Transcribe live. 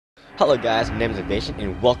Hello guys, my name is Invasion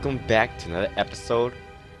and welcome back to another episode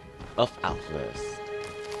of Outlast.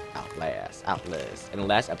 In the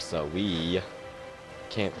last episode we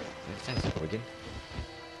can't again.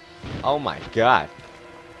 Oh my god.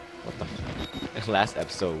 What the In the last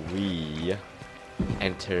episode we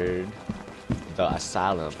entered the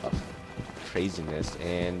asylum of craziness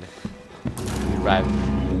and we arrived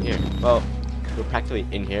in here. Well, we're practically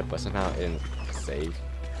in here but somehow it didn't save.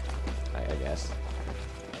 I guess.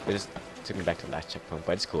 It just took me back to the last checkpoint,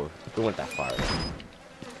 but it's cool. We went that far already.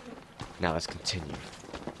 Now let's continue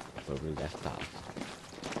where we left off.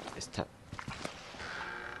 It's time.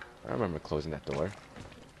 I remember closing that door.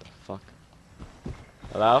 The fuck?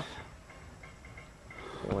 Hello?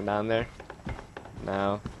 Anyone down there?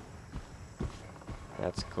 No.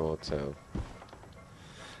 That's cool too.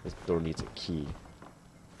 This door needs a key.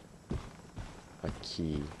 A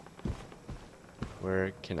key.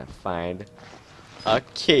 Where can I find a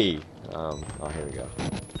key? Oh, here we go.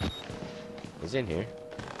 It's in here.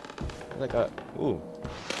 Like a ooh.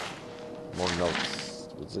 More notes.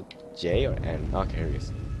 Was it J or N? Okay, here it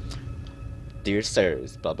is. Dear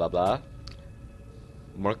sirs, blah blah blah.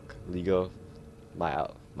 Mark legal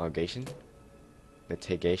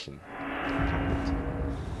mitigation.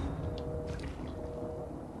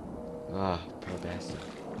 Ah, poor bastard.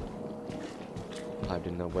 I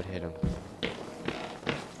didn't know what hit him.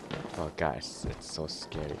 Oh guys, it's so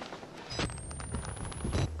scary.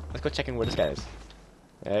 Let's go check in where this guy is.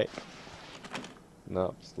 Hey.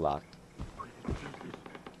 No, it's locked.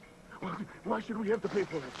 Why should we have to pay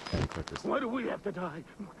for it? Why do we have to die?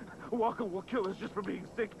 Walker will kill us just for being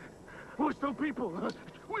sick. We're still people.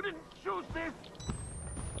 We didn't choose this.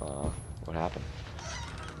 What happened?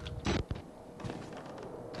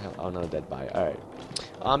 Hell, oh no, dead body. Alright.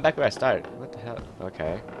 Oh, I'm back where I started. What the hell?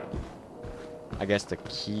 Okay. I guess the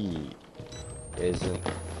key isn't.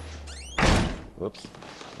 Whoops.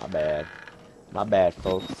 My bad. My bad,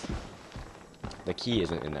 folks. The key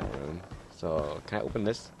isn't in that room. So, can I open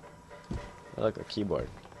this? Oh, look, a keyboard.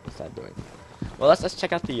 What's that doing? Well, let's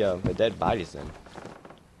check out the dead bodies then.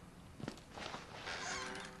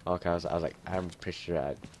 Okay, I was like, I'm pretty sure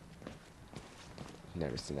I'd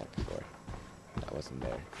never seen that before. That wasn't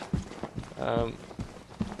there.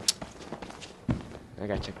 I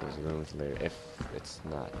gotta check those rooms later if it's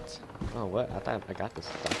not. Oh, what? I thought I got this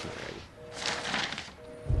document already.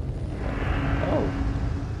 Oh!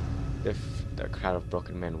 The crowd of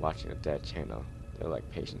broken men watching a dead channel. They're like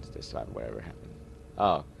patients to survive whatever happened.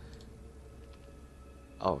 Oh.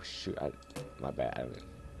 Oh, shoot. My bad. I didn't.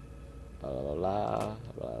 Blah, blah, blah, blah,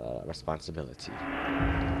 blah, responsibility.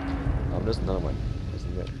 There's another one,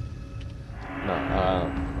 isn't there? No,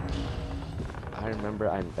 I remember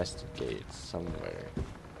I investigated somewhere.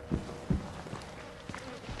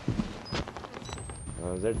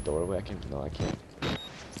 Is there a doorway? I can't. No, I can't.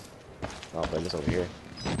 Oh, but it's over here.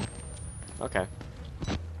 Okay.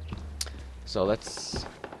 So let's.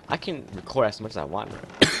 I can record as much as I want,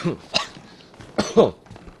 right? Oh,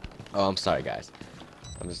 I'm sorry, guys.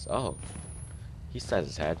 I'm just. Oh, he says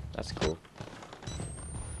his head. That's cool.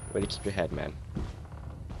 Way to keep your head, man.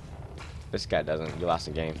 This guy doesn't. You lost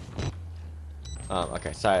the game.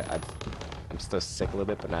 Okay, sorry, I'm still sick a little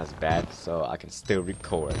bit, but not as bad, so I can still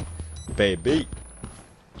record. Baby!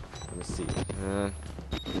 Let me see.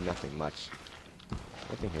 Nothing much.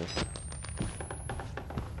 Nothing here.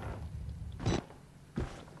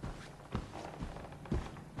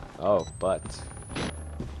 Oh, but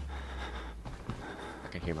I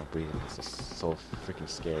can hear my breathing. This is so freaking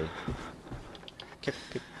scary. Quick,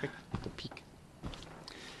 the peak.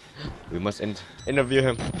 We must interview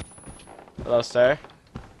him. Hello, sir.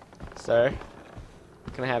 Sir,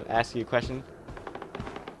 can I ask you a question?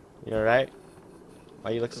 You alright? Why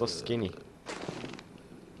you look so skinny?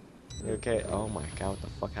 You okay? Oh my god, what the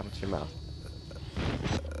fuck happened to your mouth?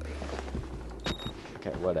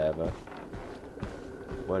 Okay, whatever.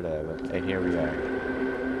 Whatever. And here we are.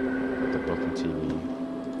 With the broken TV.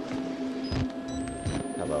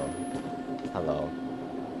 Hello. Hello.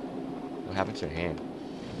 What happened to your hand?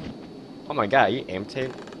 Oh my god, you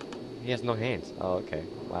amputated? He has no hands. Oh, okay.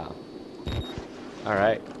 Wow.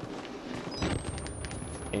 Alright.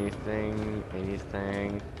 Anything?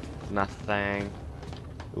 Nothing.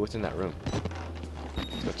 Ooh, what's in that room?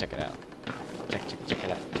 Let's go check it out. Check it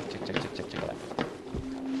out. Check it out.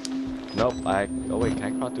 Nope, oh wait, can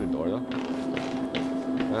I crawl through the door though?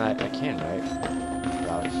 No, I can, right?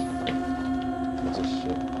 Gosh. What's this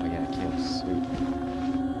shit? Oh yeah, I can. Sweet.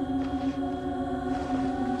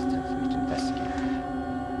 It's time for me to investigate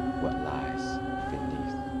what lies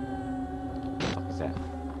beneath. What the fuck is that?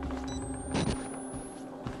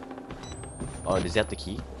 Oh, does he have the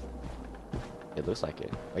key? It looks like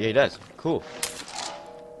it. Oh yeah, it does. Cool.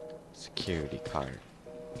 Security card.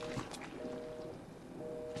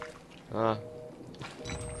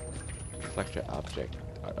 Collector object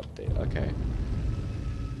update. Okay.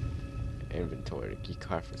 Inventory. Key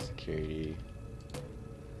card for security.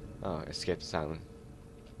 Oh, escape sound.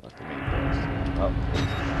 Not the main doors. Oh.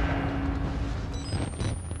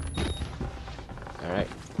 Alright.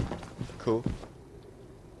 Cool.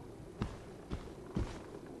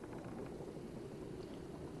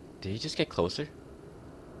 Did he just get closer?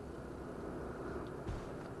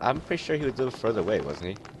 I'm pretty sure he was a little further away, wasn't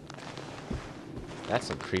he? That's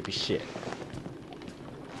some creepy shit.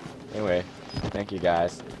 Anyway, thank you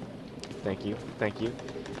guys. Thank you. Thank you.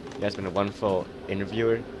 You guys been a wonderful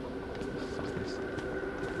interviewer. Fuck this.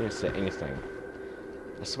 You didn't say anything.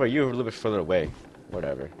 I swear you were a little bit further away.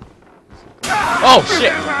 Whatever. Oh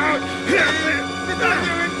shit!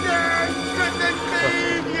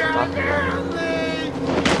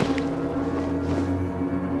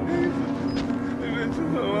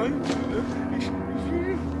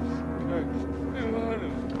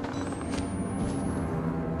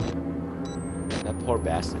 That poor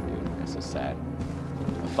bastard, dude. That's so sad.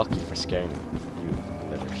 Well, fuck you for scaring me, you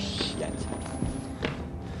little shit.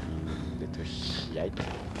 You little shit.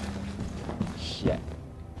 Shit.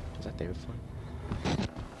 Was that David for?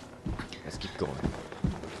 Let's keep going.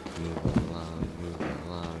 Move along, move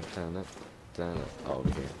along. Turn it, turn it. Oh,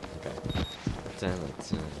 over here. Okay. Turn it,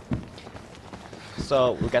 turn it.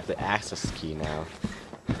 So, we got the access key now.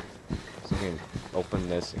 So we can open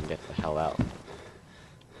this and get the hell out.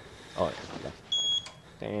 Oh, yeah.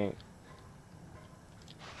 Dang.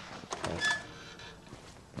 Yes.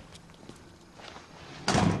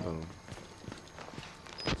 Boom.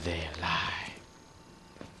 They lie.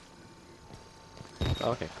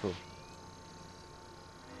 Oh, okay, cool.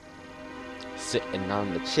 Sitting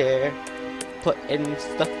on the chair, putting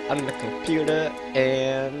stuff on the computer,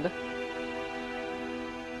 and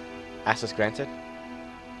access granted.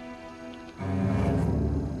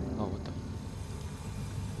 Oh, what the?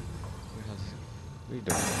 What are you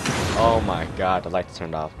doing? Oh my god, the lights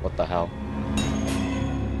turned off. What the hell?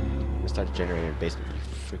 Restart generator in basement. Are you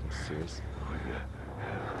freaking serious?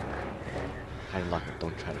 Hide and lock it.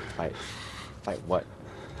 Don't try to fight. Fight what?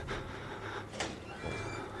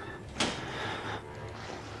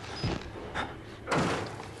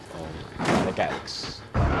 Oh my god, that guy looks...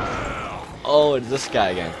 Oh, it's this guy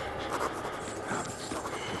again.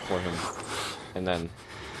 Before him. And then...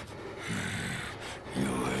 You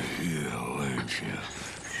were here, weren't you?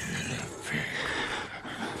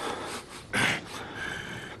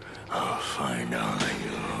 I'll find all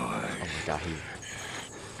yours. Oh my god, he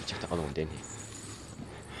checked the other one, didn't he?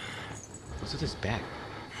 What's with his back?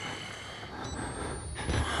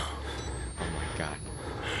 Oh my god.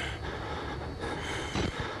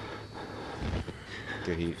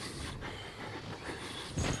 Dude, he...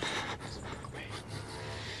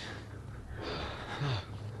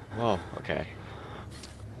 Whoa, okay.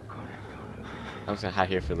 I'm just gonna hide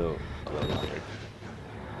here for a little longer.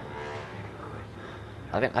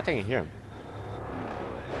 I think I can hear him.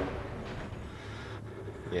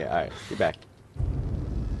 Yeah, alright, get back.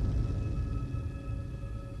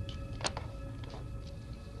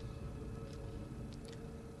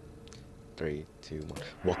 Three, 2, 1.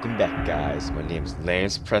 Welcome back, guys. My name's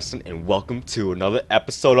Lance Preston, and welcome to another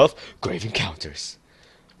episode of Grave Encounters.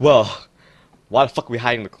 Well, why the fuck are we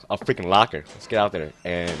hiding a freaking locker? Let's get out there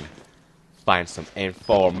and find some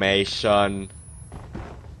information.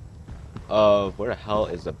 Where the hell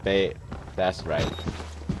is the bay? That's right.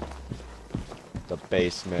 The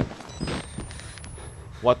basement.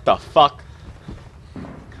 What the fuck?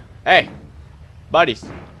 Hey! Buddies!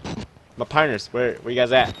 My partners, where you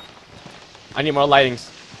guys at? I need more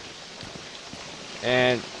lightings.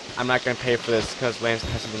 And I'm not gonna pay for this because Lance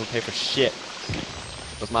doesn't pay for shit.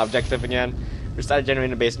 What's my objective again? Restart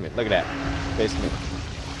generating the basement. Look at that. Basement.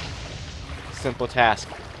 Simple task.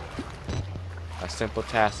 A simple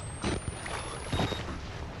task.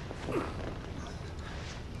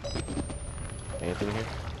 Anything in here?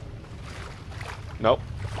 Nope.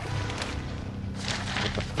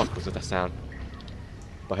 What the fuck was with that sound?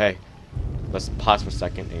 But hey, let's pause for a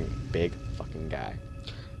second and big fucking guy.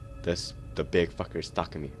 The big fucker is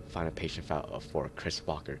stalking me. Find a patient file for Chris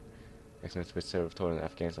Walker. Excellent switch server total in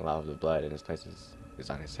Afghanistan. A lot of the blood in his place is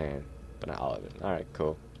on his hand, but not all of it. Alright,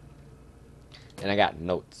 cool. And I got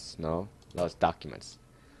notes, no? Those documents.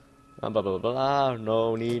 Blah blah blah blah.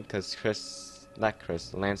 No need, cause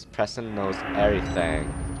Lance Preston knows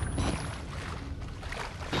everything.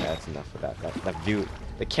 Yeah, that's enough of that. That view,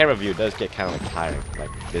 the camera view does get kind of like tiring,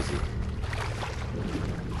 like busy.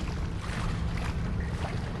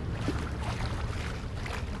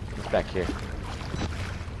 back here?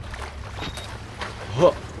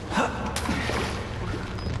 Huh.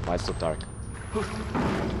 Why is it so dark? Who's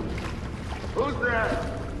there?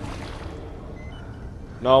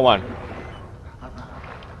 No one.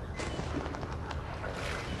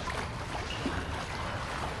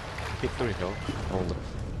 Victory Hill. Oh look.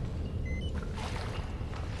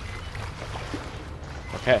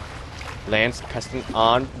 Okay. Lance Preston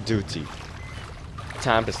on duty.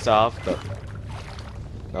 Time to solve the.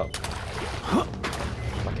 No.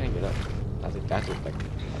 Why can't I get up? That's like.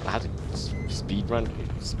 I have to speed run,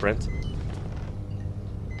 sprint.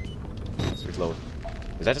 Let's reload.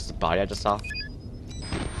 Is that just a body I just saw? What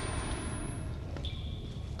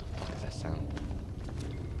the fuck is that sound?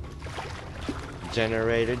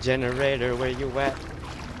 Generator, generator, where you at?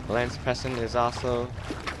 Lance Preston is also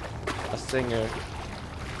a singer.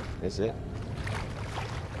 Is it?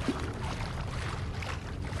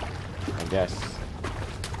 I guess.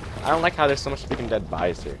 I don't like how there's so much freaking dead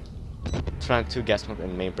bodies here. Trying to gas pump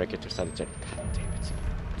and main breaker to start the jet. God damn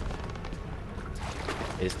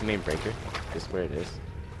it. Is the main breaker? Is where it is?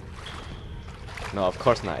 No, of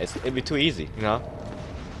course not. It'd be too easy, you know?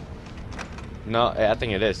 No, I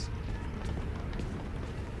think it is.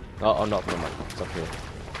 Oh no, never mind. It's up here.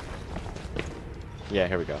 Yeah,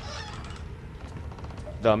 here we go.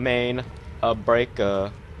 The main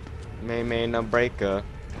breaker. Main breaker.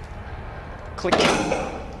 Click.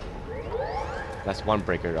 That's one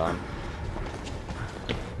breaker on.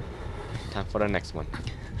 Time for the next one.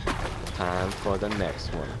 Time for the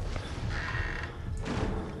next one.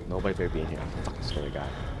 Nobody better be in here. I fucking swear to God.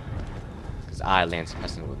 Because Lance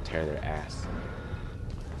Preston, will tear their ass.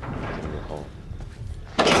 In the hole.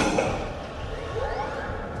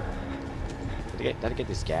 Did I get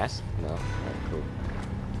this gas? No. Alright, cool.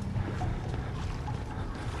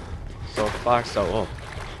 So far, so. Oh.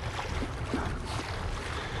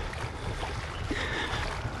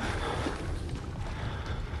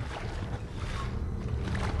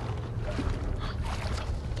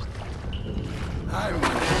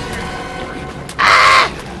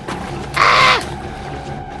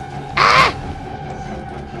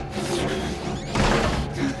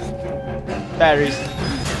 Batteries.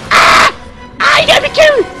 You gotta be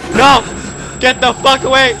kidding me! No! Get the fuck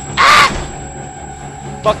away!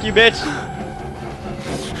 Fuck you, bitch!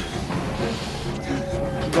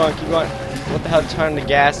 Keep going, keep going. What the hell? Turn the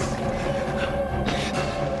gas.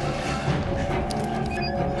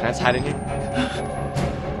 Can I just hide in here?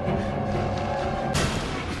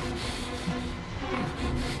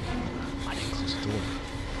 I didn't close the door.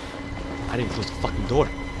 I didn't close the fucking door.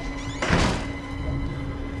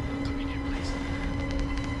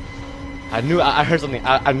 I knew I heard something.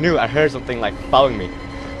 I knew I heard something like following me,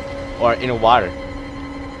 or in the water.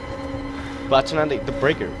 But I turned on the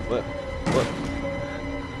breaker. What? Don't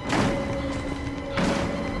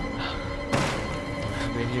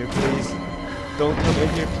come in here, please. Don't come in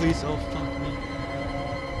here, please. Oh fuck me.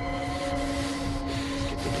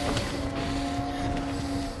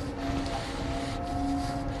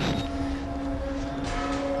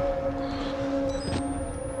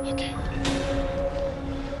 Okay.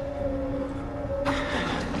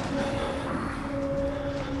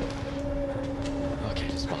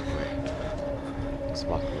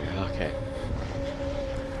 Walk away. Okay.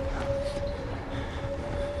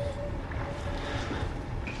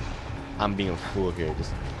 I'm being a fool here.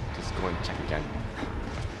 Just go and check again.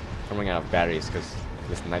 I'm running out of batteries because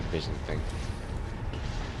this night vision thing.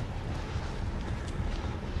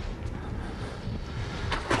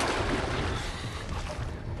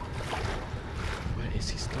 What is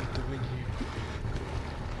he still doing here?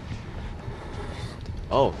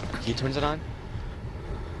 Oh, he turns it on?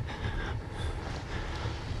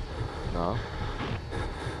 No.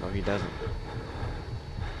 No, he doesn't.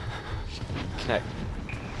 Can I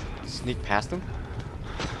sneak past him?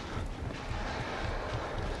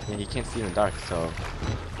 Yeah, he can't see in the dark, so...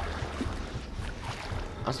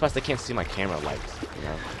 I'm surprised they can't see my camera lights, you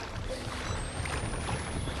know?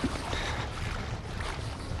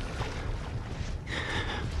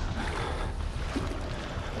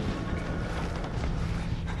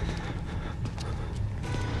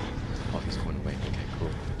 Oh, he's going away. Okay,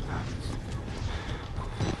 cool.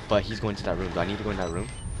 But he's going to that room. Do I need to go in that room?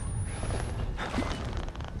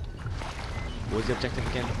 What was the objective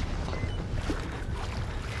again? Fuck.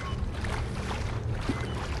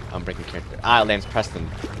 Unbreaking character. Lance Preston.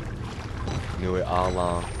 Knew it all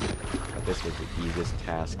along. But this was the easiest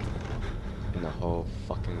task in the whole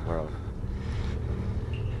fucking world.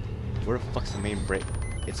 Where the fuck's the main break?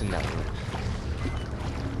 It's in that room.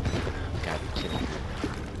 You gotta be kidding me.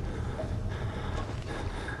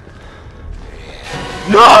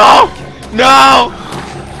 No! No!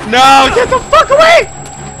 No! Get the fuck away!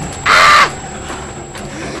 Ah!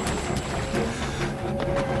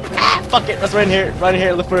 Ah! Fuck it. Let's run here. Run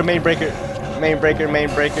here. Look for a main breaker. Main breaker. Main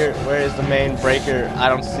breaker. Where is the main breaker? I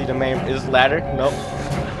don't see the main. Is this ladder? Nope.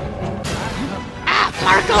 Ah!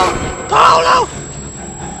 Marco! Polo!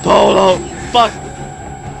 Polo! Fuck!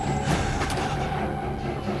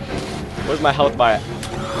 Where's my health bar at?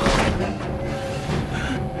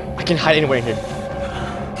 I can hide anywhere in here.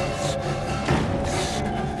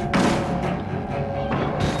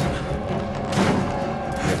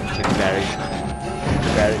 Kick Barry.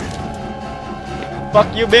 Barry.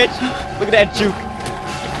 Fuck you, bitch! Look at that juke.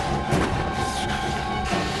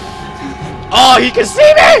 Oh, he can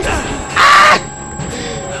see me! Ah!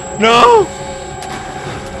 No!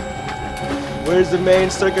 Where's the main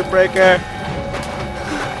circuit breaker?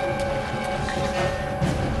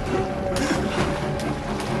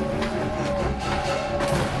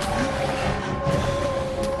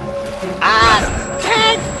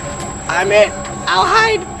 I'm it. I'll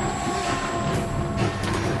hide.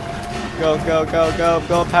 Go, go, go, go,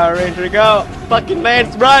 go, Power Ranger, go. Fucking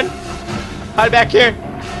Lance, run. Hide back here.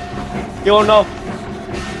 You won't know.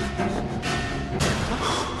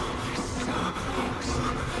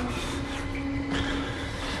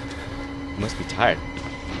 You must be tired.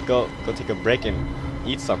 Go take a break and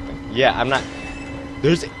eat something. Yeah, I'm not.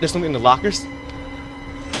 There's something in the lockers.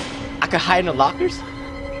 I could hide in the lockers.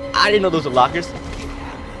 I didn't know those were lockers.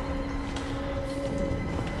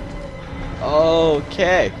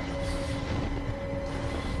 Okay.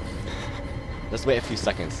 Let's wait a few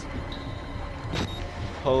seconds.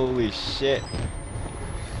 Holy shit.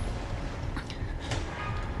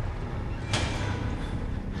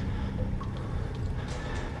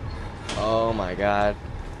 Oh my god.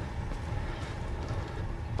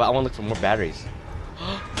 But I want to look for more batteries.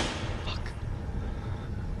 Fuck.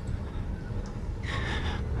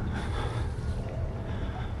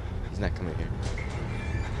 He's not coming here.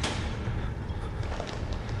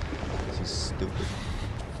 He's stupid.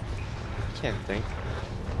 Can't think.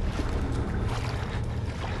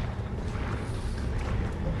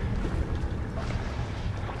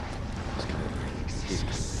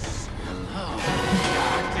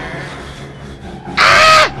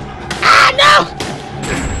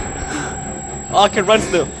 Oh, I can run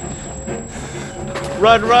still.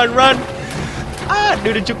 Run, run, run! Ah,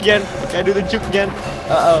 do the juke again. Can I do the juke again?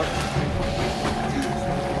 Uh-oh.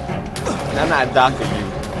 I'm not a doctor, you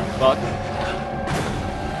fuck.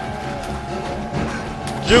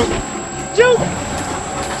 Juke! Juke!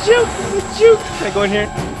 Juke! Juke! Can I go in here?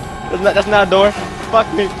 That's not a door. Fuck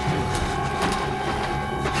me.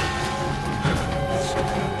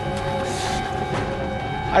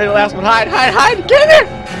 I did the last one. Hide, hide, hide! Get in there!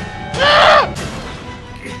 Ah!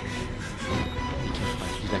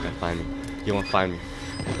 He's not gonna find me. He won't find me.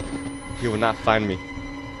 He will not find me.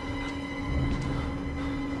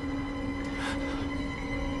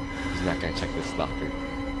 He's not gonna check this locker.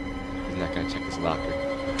 He's not gonna check this locker.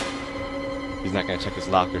 He's not gonna check this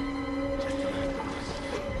locker.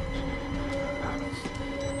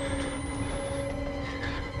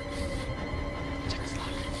 Check this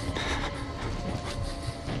locker.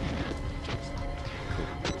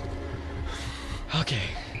 Okay.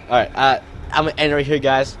 Alright, I'm gonna end right here,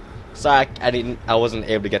 guys. Sorry I wasn't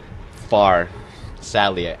able to get far.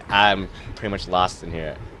 Sadly, I'm pretty much lost in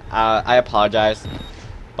here. I apologize,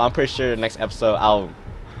 but I'm pretty sure the next episode I'll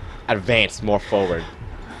advance more forward.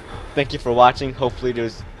 Thank you for watching. Hopefully you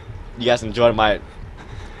guys enjoyed my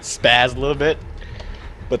spaz a little bit.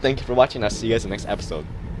 But thank you for watching. I'll see you guys in the next episode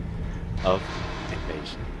of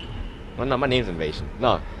Invasion. Well, no, my name's Invasion.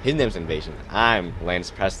 No, his name's Invasion. I'm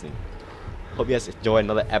Lance Preston. Hope you guys enjoyed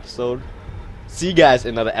another episode. See you guys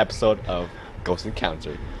in another episode of Ghost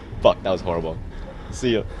Encounter. Fuck, that was horrible.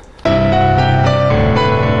 See ya.